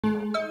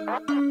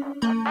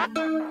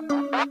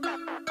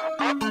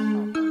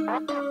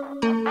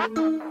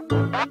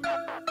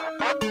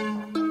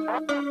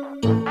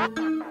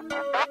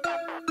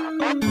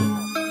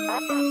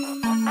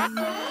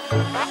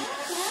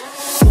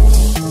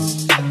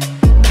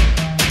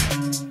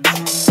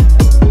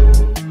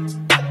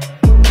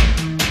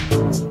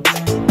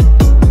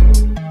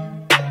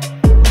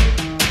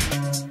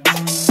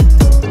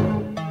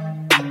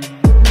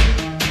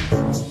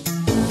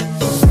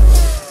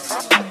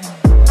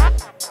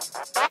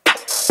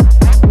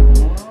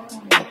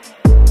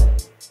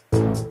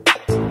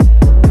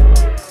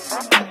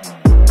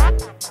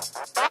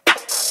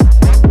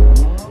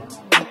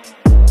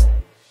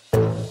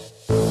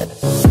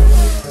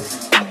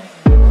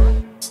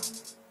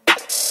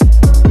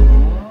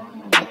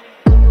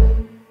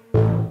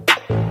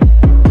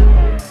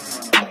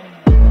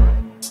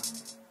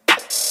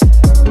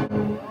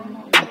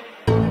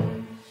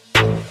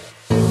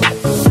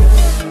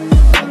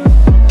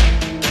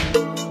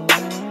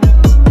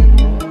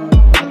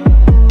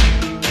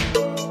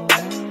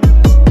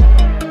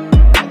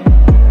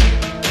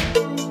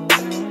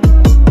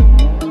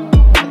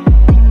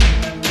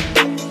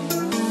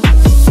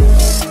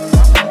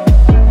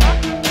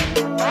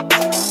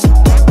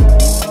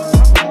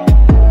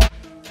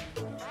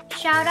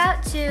Shout out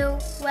to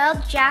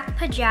Jack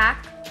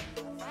Pajak,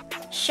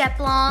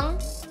 Sheplong,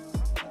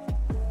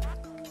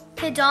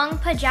 Pidong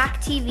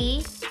Pajak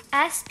TV,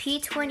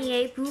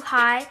 SP28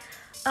 Buhai,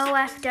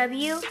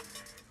 OFW,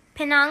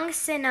 Penang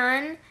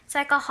Sinan,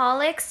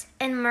 Psychoholics,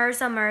 and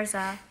Mirza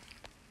Mirza.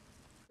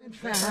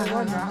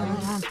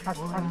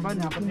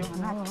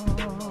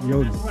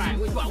 Yun.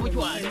 Which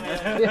one?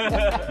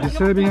 Just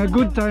having a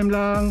good time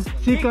lang.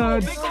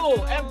 Sikads.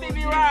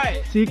 MTV ride.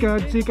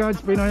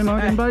 Sikads, Pinoy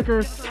mountain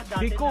bikers.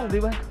 Be cool,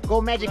 di ba?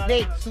 Go Magic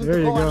Date. Soon There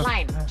to you go go.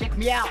 online. Check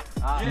me out.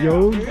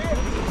 Yo.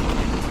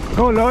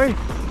 Go, Loy.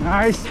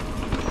 Nice.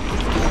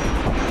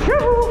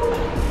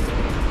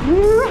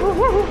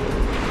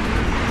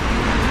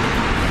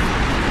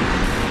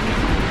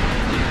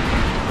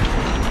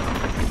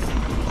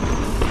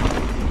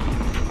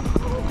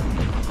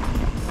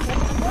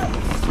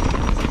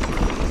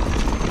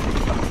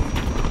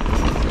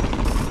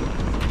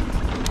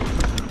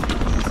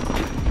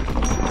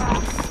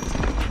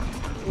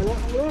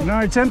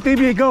 Nards,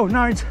 MTV, go,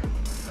 Nards.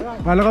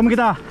 Palakam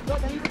kita.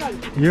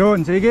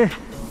 Yun, sige.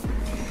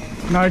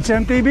 Nards,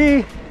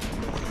 MTV.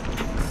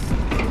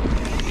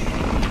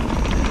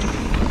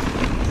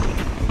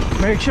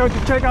 Make sure to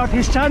check out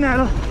his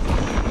channel.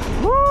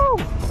 Woo!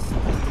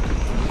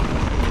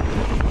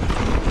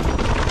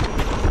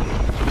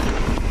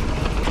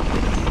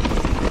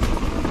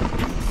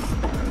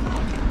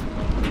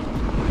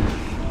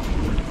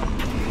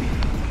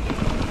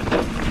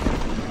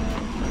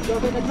 Go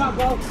take a drop,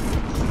 bro.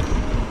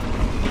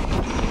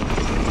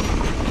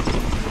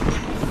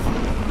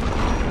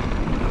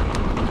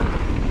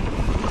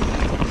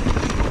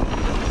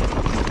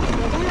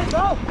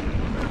 Go!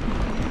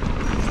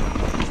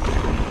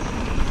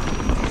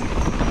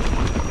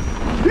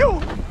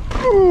 Yo!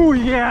 Ooh,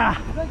 yeah!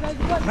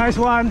 Nice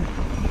one!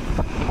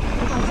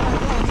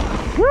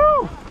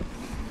 Woo!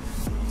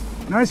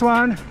 Nice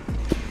one!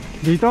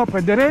 Dito,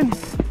 pwede rin.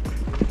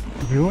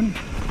 Yun.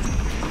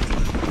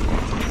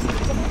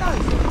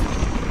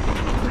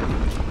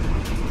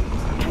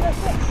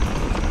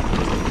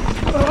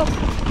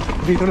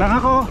 Dito lang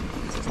ako.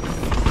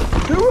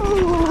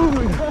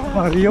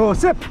 Mario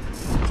Sep.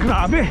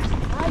 Grabe.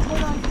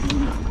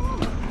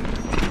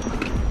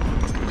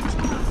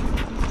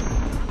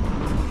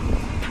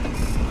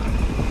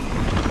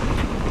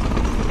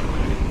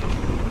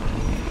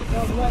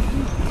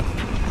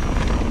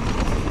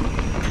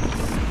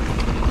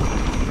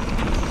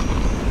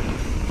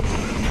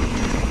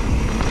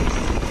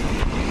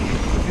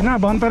 Yun na,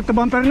 bumper to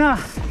bumper na.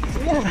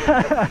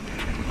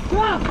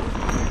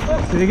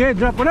 Sige,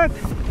 drop ulit.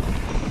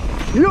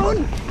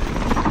 Yun!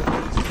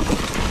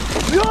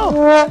 Yo!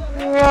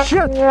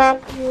 Shit!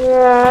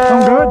 I'm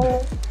good.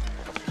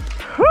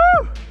 Woo!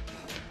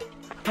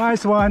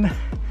 Nice one.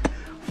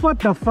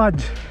 What the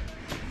fudge?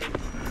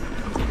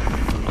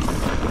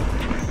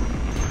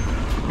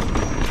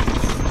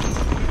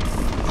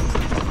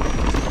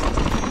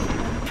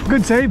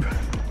 Good save.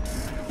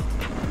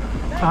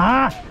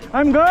 Ah,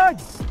 I'm good.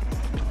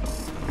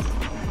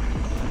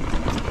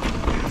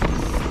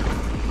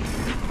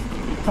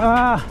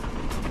 Ah.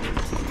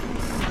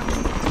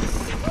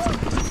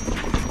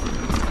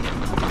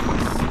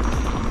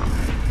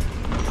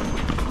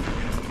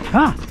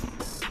 Ha?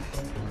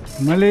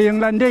 Mali yung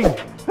landing.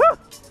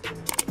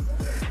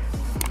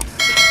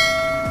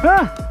 Ha?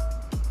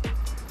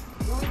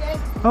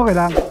 Okay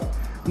lang.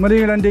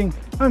 Mali yung landing.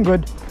 I'm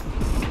good.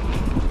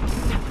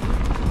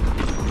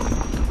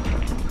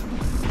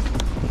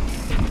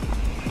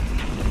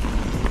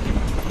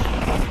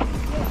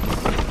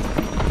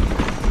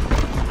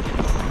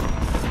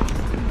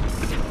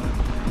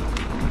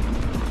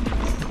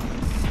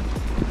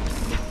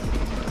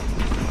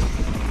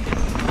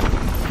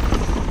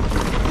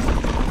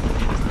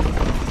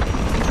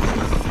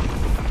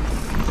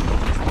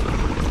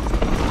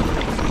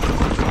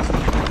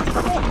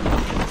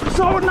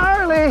 So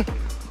gnarly!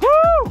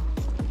 Woo!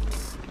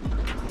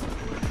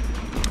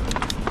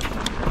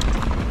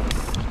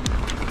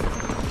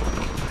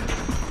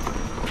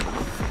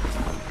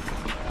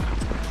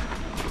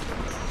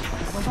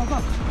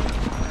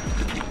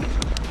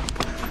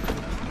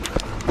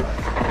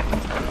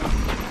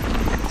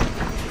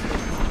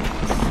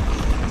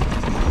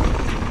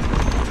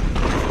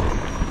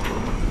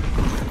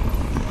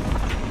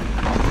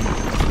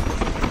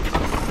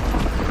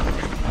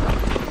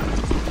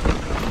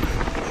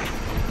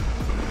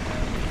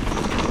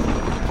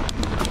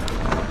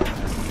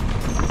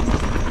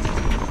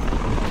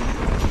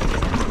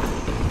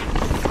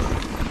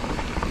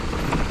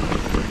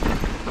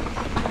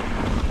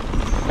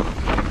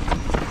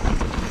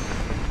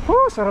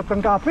 Sarap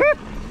ng kapit.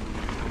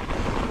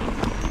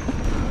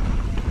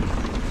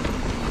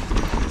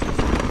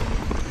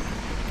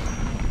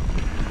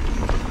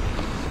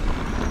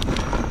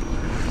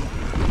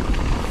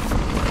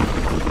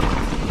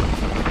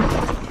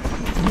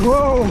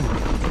 Wow.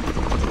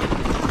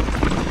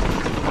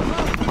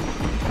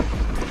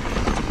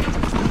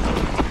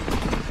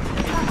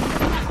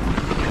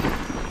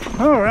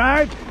 All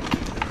right.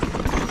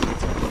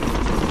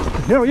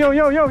 Yo, yo,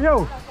 yo, yo,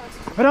 yo.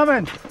 What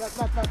happened?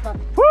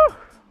 Woo!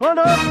 Hold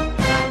up!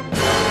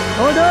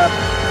 Hold up!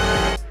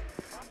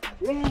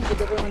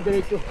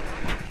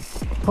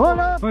 Hold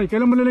up! Hoy,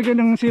 kailan mo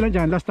lalagyan ng sila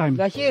dyan? Last time?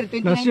 Last year,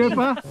 2019. Last year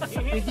pa?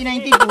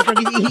 2019,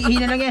 putang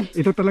ihihi na lang yan.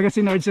 Ito talaga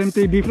si Nards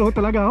MTV Flow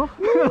talaga, oh.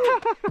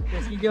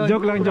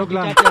 Joke lang, joke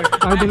lang.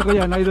 Idol ko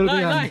yan, idol ko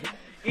yan.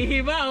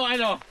 Ihiba o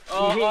ano?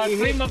 O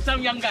cream of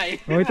some young guy.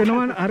 Oh, ito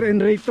naman, RN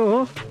rate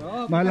to, oh.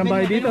 Mahal ang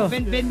bahay dito.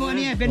 Ben mo ano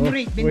yan, ben mo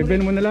rate. Ben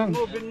mo na lang.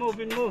 Ben mo.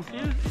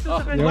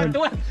 One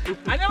to one.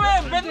 Ano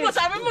ba? Ben mo,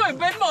 sabi mo eh.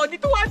 Ben mo,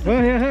 dito one.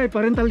 Oh, hey,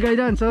 parental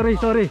guidance. Sorry.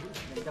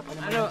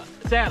 Ano,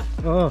 sir?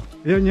 Oo,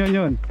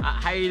 yun.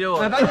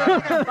 Hello.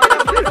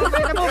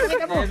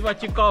 Pakita mo. That's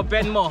what you call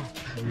Ben mo.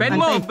 Ben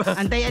mo.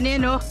 Antay ano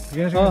yan, oh.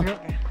 Sige.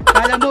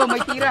 Kala mo, may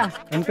tira.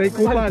 Antay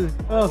kupal.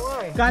 Oh.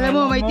 Kala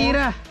mo, may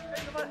tira.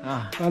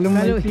 Kala mo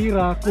may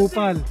tira,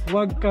 kupal.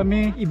 Huwag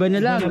kami. Iba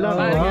na lang.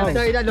 Wow.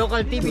 Ito yung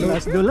local TV.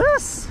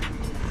 Dulas.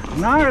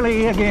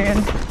 Gnarly again.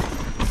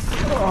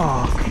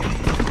 Okay.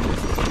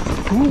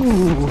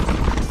 Ooh.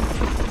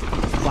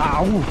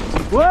 Wow.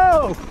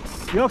 Whoa.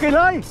 You okay,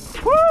 Loy?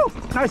 Woo!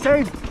 Nice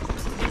save.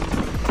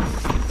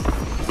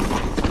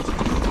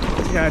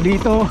 Yeah,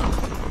 dito.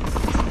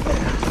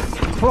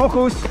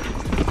 Focus.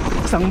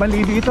 Isang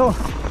mali dito.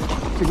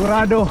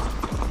 Sigurado.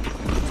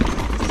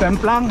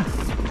 Semplang.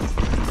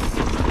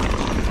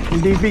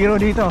 Hindi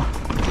biro dito.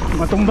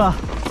 Matumba.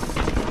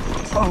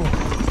 Oh.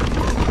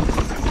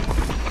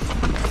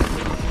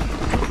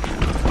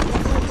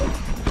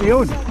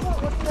 Yun.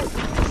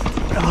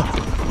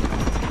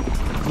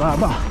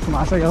 Baba.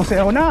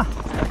 Sumasayaw-sayaw na.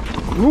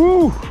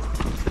 Woo!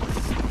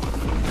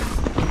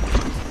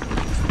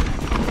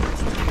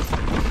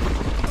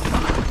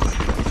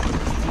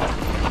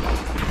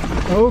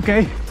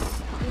 Okay.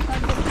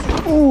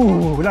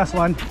 Ooh, last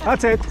one.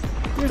 That's it.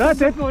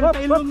 That's it. Up.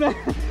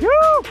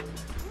 Woo!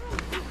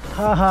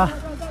 Haha.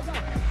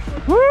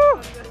 Woo!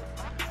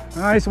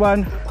 Nice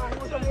one.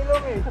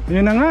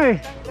 Yun na nga eh.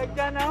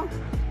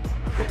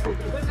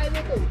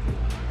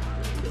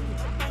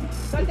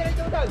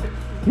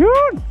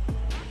 Yun!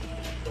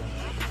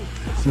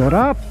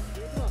 Sarap!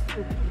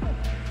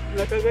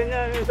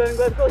 Nakaganyan yung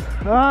sunglass ko.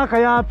 Ah,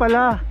 kaya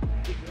pala.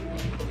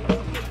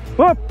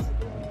 Hop!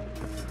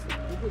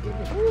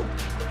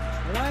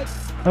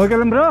 Okay ka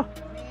lang, bro?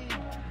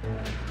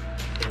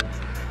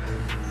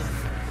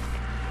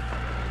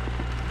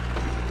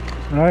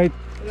 Right.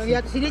 Walang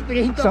yata sinit,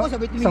 pinahinto ako,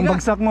 sabay Isang tumiga.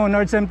 bagsak mo,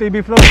 Nards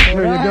MTV Flow.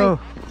 There you go.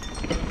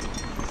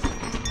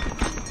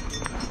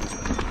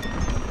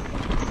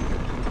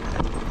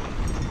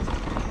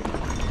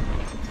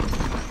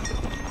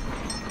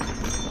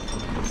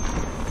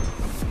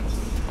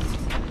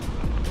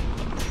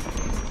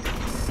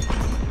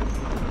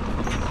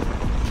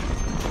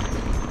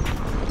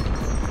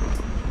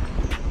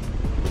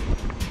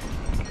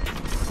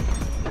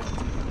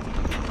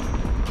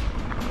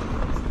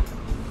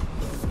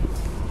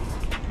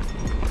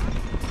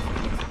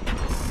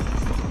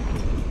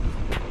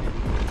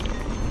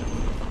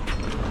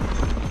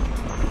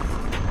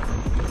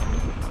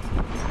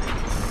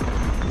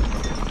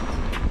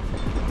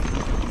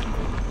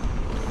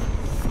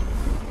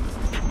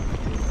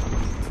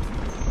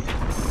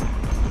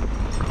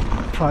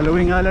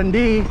 Following Alan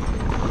D.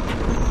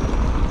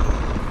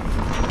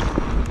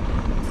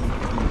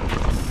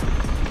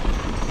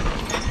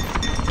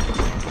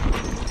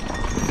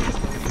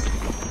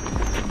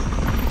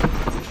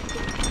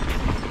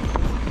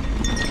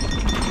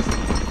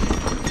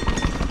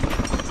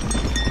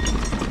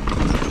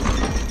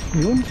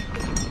 Yun.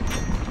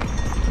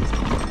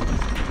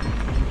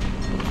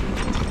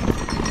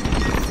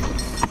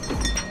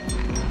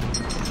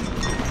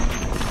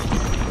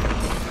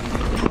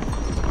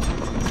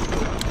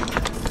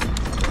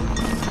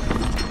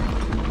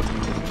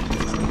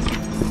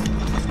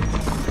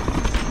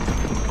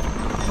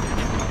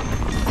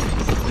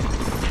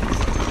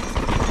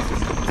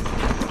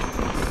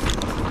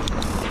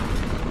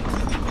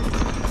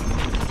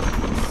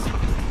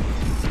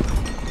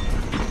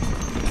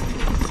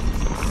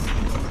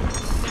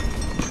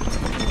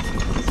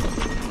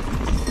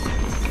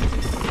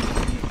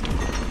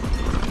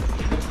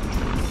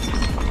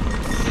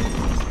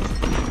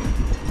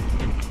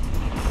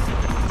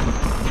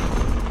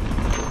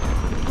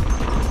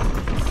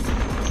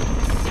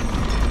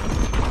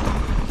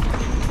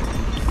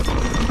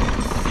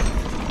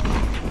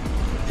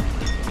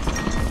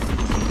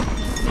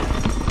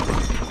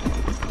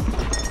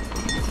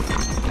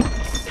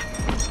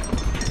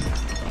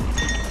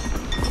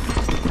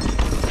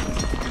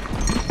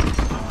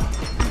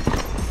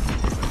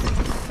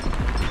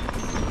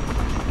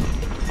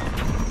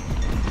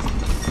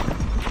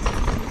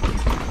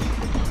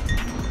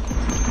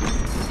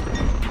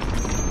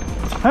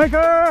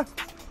 Hiker!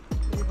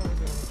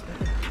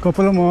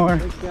 Couple more.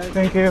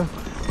 Thank you.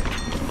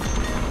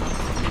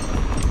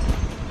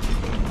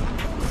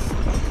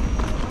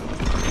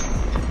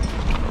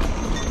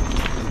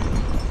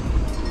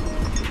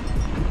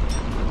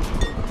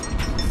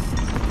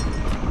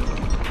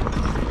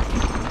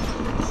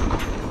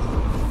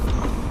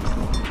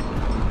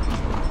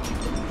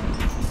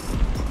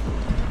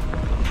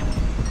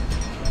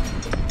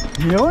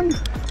 Yun.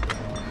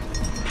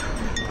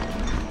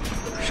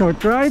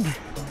 Short ride.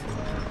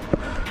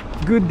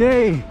 Good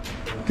day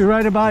to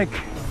ride a bike.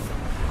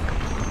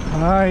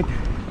 Alright.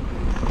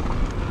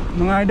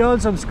 Mga idol,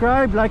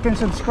 subscribe, like and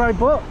subscribe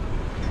po.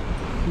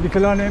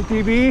 Bicolano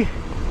MTV.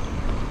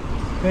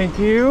 Thank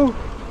you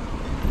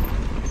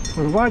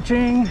for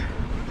watching.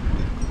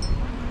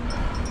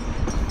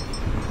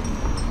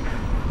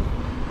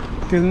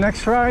 Till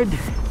next ride.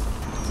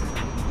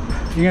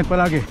 Ingat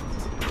palagi.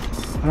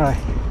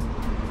 Alright.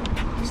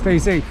 Stay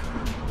safe.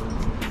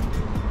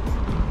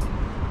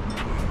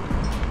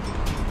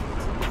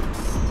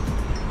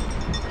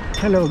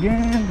 Hello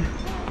again.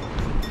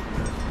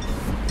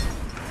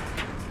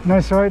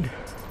 Nice ride.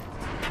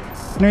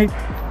 Nate,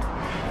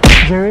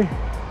 Jerry.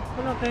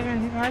 Wala tayo nga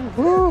hingan.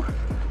 Woo!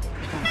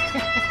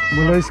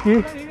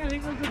 Buloyski.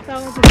 Hingan sa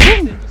tao sa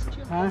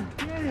Ha?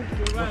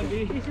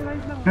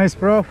 Nice,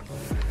 bro.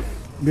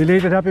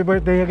 Belated happy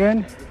birthday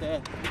again.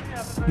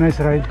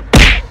 Nice ride.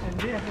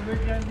 Happy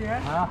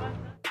birthday, ha?